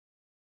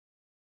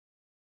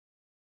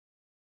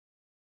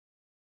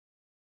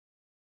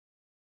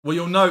Well,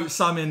 you'll note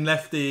some in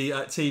lefty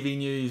TV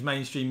news,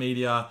 mainstream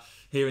media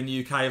here in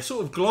the UK have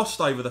sort of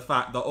glossed over the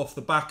fact that off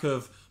the back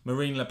of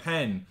Marine Le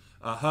Pen,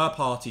 her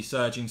party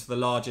surging to the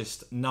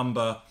largest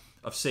number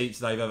of seats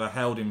they've ever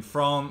held in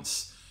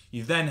France.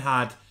 You then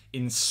had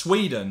in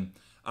Sweden,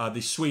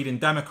 the Sweden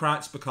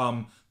Democrats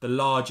become the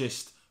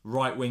largest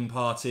right-wing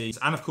party.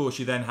 And of course,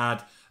 you then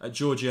had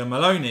Giorgia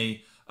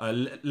Meloni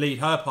lead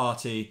her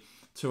party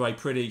to a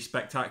pretty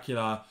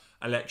spectacular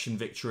election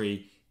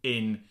victory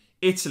in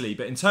Italy.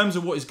 But in terms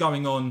of what is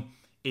going on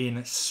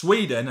in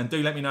Sweden, and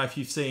do let me know if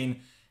you've seen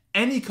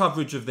any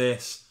coverage of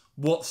this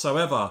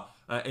whatsoever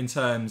in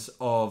terms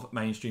of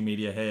mainstream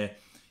media here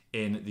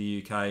in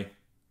the UK.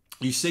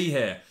 You see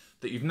here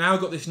that you've now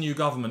got this new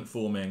government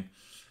forming.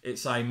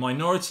 It's a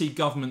minority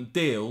government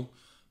deal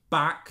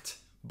backed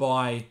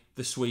by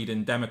the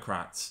Sweden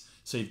Democrats.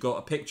 So you've got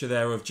a picture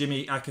there of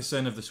Jimmy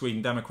Åkesson of the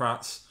Sweden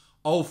Democrats,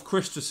 Ulf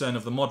Kristersson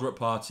of the Moderate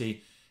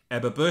Party,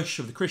 Ebba Busch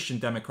of the Christian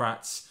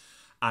Democrats,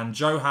 and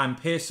Johan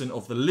Persson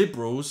of the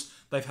Liberals.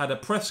 They've had a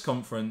press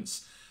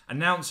conference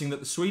announcing that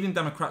the Sweden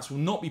Democrats will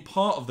not be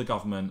part of the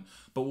government,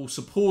 but will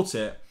support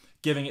it,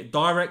 giving it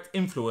direct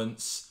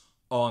influence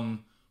on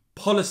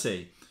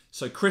policy.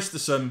 So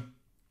Kristersson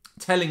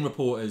telling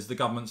reporters the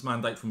government's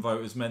mandate from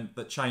voters meant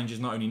that change is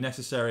not only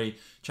necessary,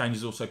 change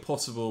is also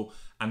possible,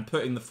 and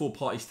putting the four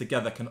parties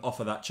together can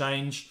offer that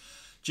change.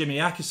 Jimmy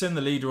Åkesson,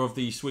 the leader of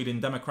the Sweden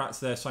Democrats,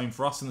 they're saying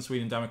for us in the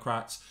Sweden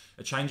Democrats,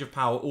 a change of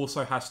power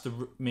also has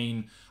to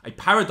mean a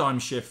paradigm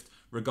shift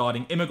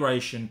regarding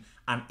immigration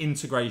and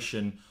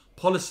integration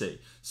policy.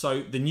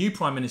 So the new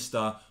Prime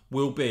Minister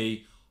will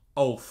be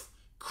Ulf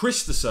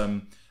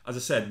Kristersson, as I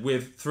said,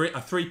 with a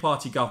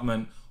three-party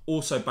government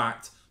also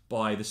backed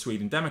by the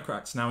Sweden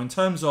Democrats. Now, in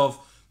terms of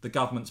the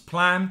government's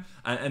plan,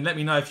 and let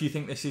me know if you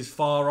think this is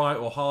far right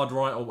or hard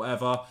right or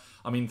whatever.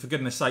 I mean, for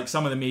goodness sake,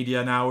 some of the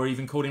media now are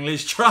even calling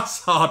Liz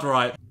Truss hard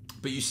right.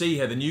 But you see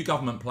here the new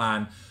government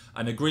plan,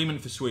 an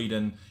agreement for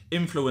Sweden,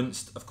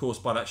 influenced, of course,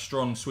 by that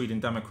strong Sweden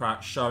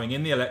Democrat showing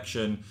in the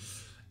election,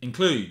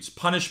 includes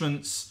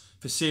punishments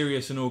for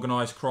serious and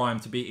organised crime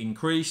to be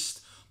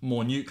increased,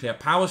 more nuclear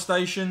power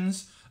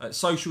stations,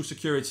 social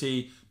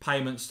security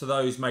payments to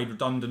those made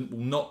redundant will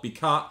not be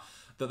cut,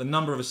 that the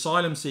number of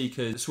asylum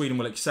seekers Sweden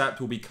will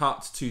accept will be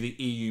cut to the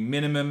EU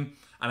minimum,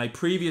 and a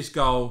previous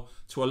goal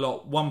to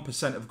allot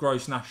 1% of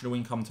gross national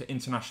income to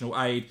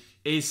international aid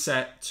is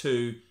set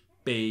to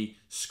be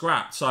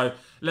scrapped. So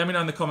let me know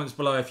in the comments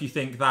below if you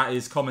think that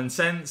is common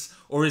sense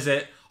or is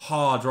it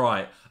hard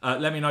right.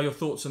 Let me know your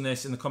thoughts on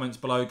this in the comments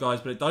below, guys.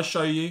 But it does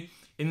show you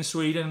in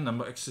Sweden,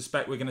 and I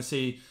suspect we're going to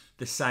see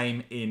the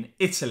same in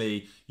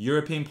Italy.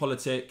 European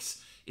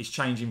politics is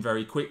changing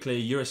very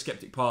quickly.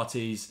 Eurosceptic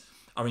parties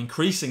are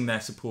increasing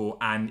their support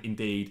and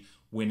indeed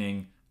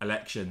winning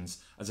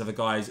elections. As ever,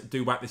 guys,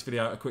 do whack this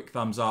video a quick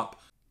thumbs up.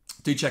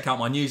 Do check out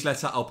my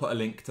newsletter. I'll put a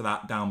link to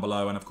that down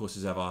below. And of course,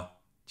 as ever,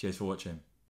 cheers for watching.